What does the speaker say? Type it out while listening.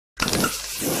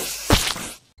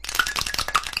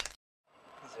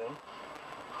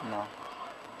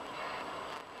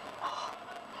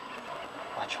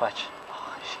watch.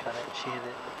 Oh, she got it. She hit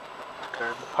it.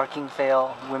 Curb. Parking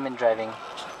fail. Women driving.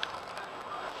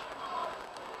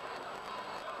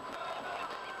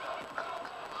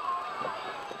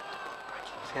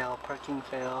 Parking fail. Parking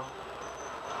fail.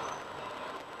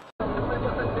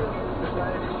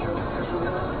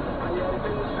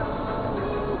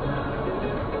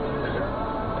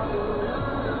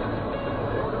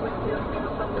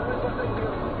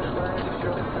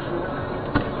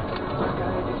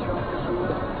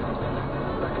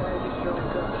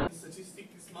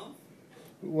 Statistic this month?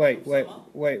 Wait.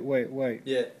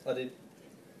 Yeah, I did.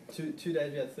 Two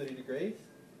days we had 30 degrees,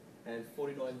 and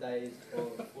 49 days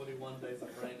of 41 days of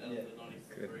rain out of the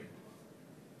 93.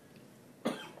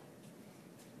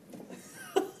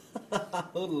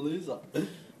 what a loser.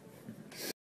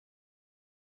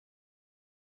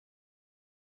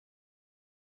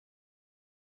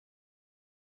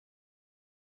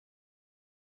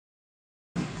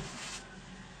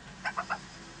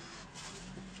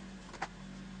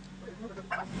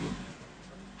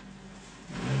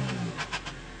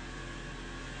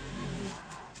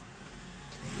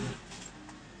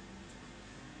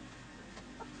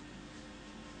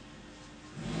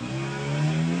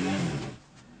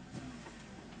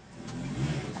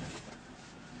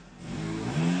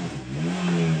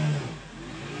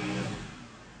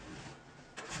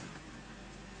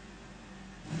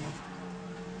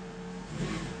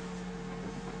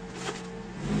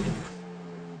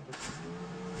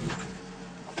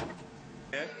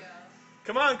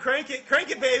 Come on, crank it,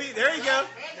 baby. There you go.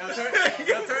 Now turn the other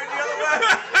way.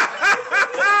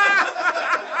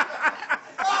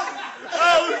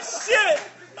 Oh shit!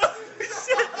 Oh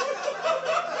shit!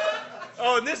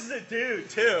 Oh, and this is a dude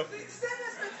too.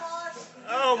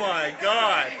 Oh my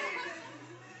god!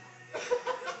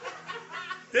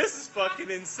 This is fucking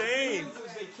insane.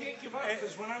 They can't give up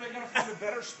because when are they going to find a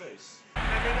better space?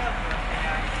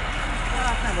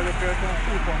 Hát nem vagyok olyan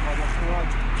úton vagy, azt mondod.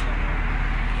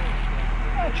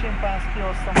 A csimpánz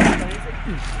kihoztam most a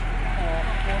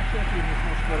pontot, így is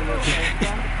most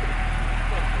körülöttem.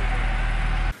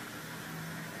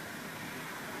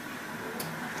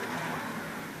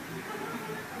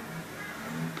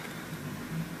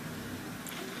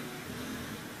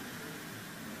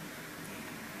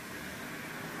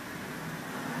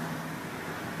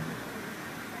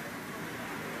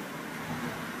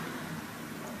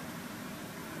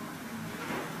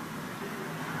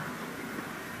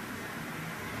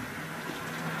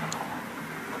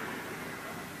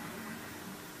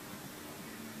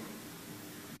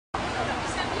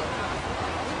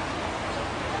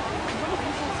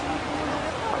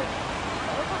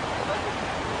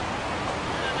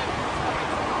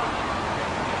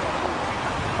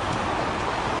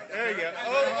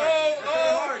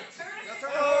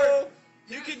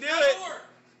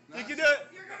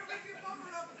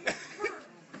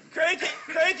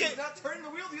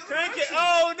 Crank it!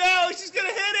 Oh no, she's gonna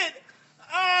hit it!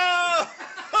 Oh!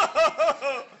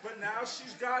 But now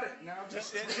she's got it. Now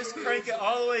just crank it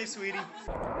all the way, sweetie.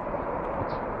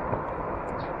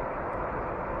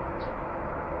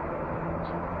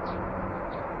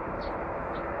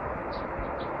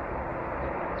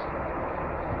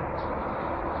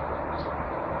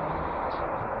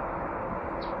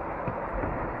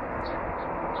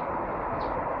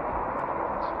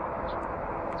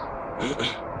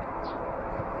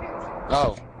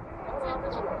 Oh.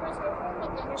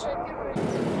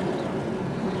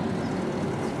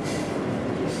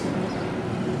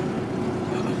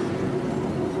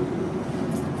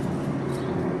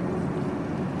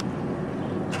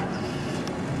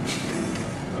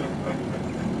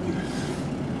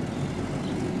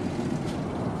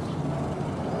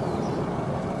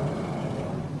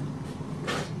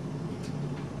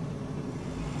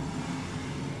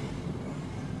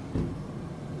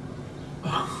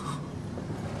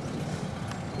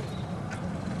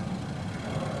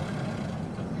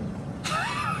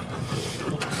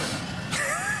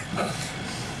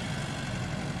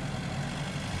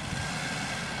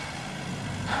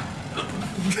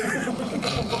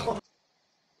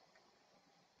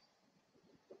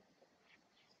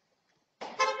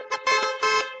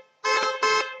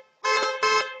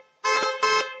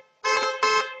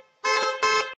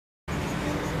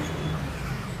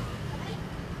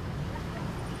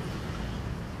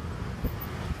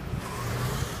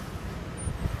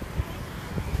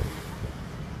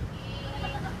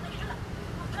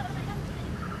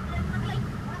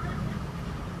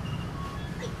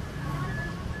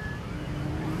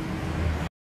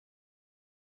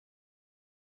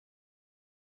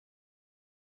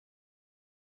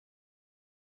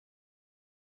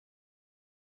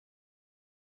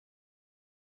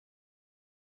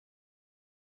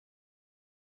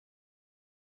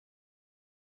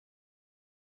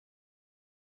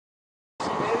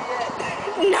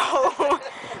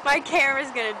 My camera's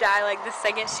gonna die like the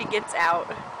second she gets out.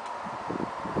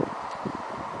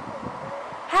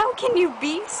 How can you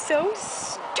be so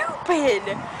stupid?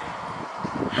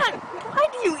 Why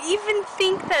do you even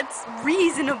think that's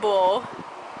reasonable?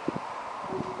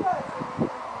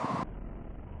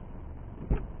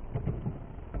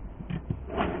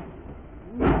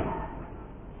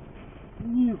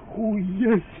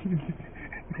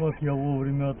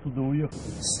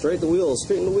 Straighten the wheel,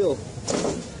 straighten the wheel.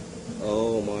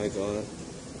 Oh my god.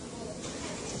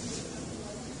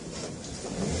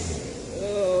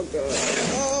 Oh god.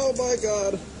 Oh my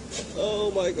god.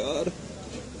 Oh my god.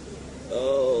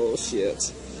 Oh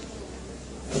shit.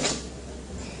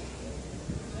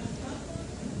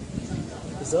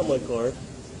 Is that my car?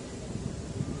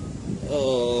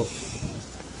 Oh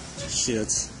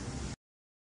shit.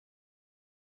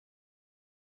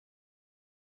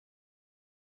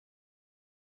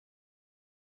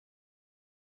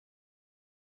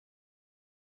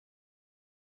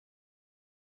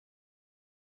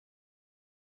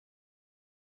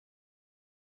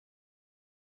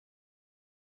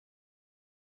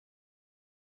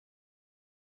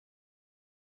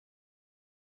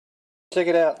 Check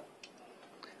it out.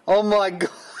 Oh my god.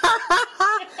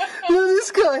 Look at this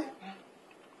guy.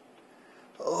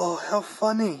 Oh, how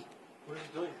funny. What is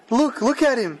he doing? Look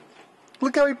at him.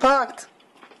 Look how he parked.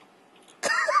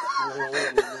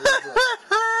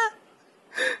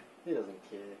 He doesn't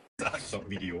care.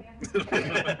 Video.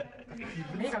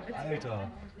 Mega witzig. Alter,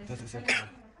 das ist ja krass.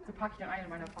 So packe ich in einen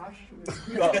meiner Fahrstühle.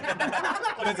 Ja.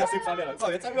 Und dann sagst du die Kamera.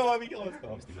 So, jetzt haben wir mal ein Video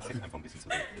rausgekommen. Das Set einfach ein bisschen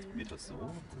zurück. Wird das so?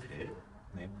 Okay.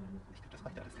 Nee. Ich glaube, das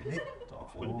reicht alles nicht.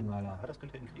 Doch, wohl. Oh, ja, das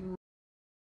könnt ihr hinkriegen.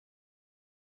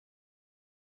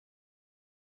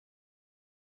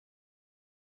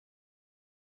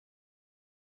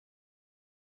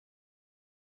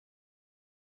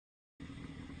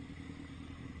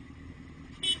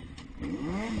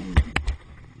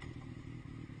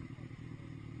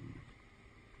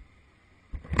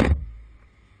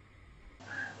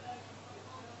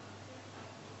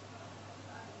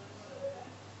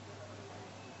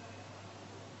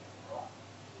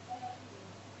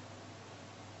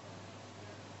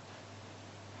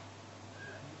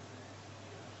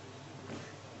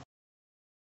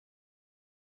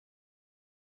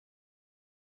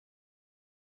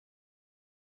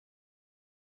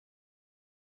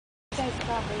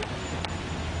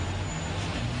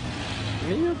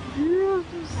 Meu Deus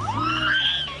do céu.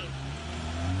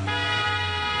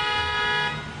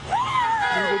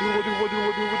 Derrubou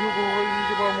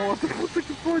a moto. Puta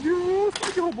que pariu.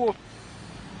 Nossa, derrubou.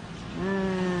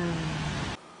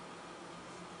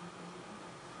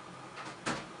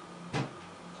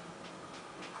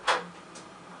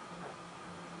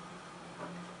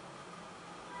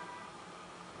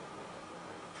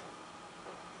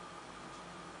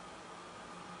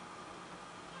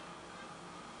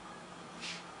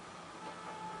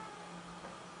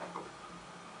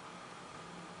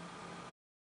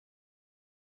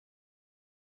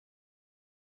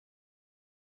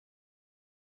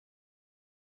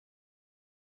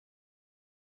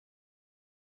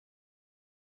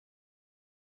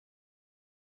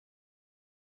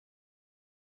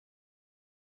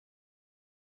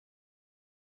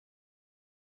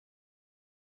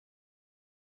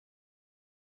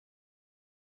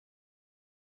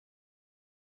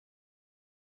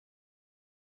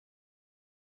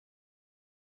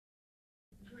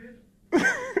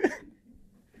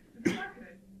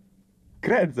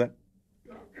 Kręcę.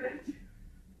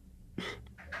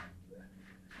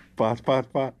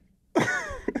 Patrz.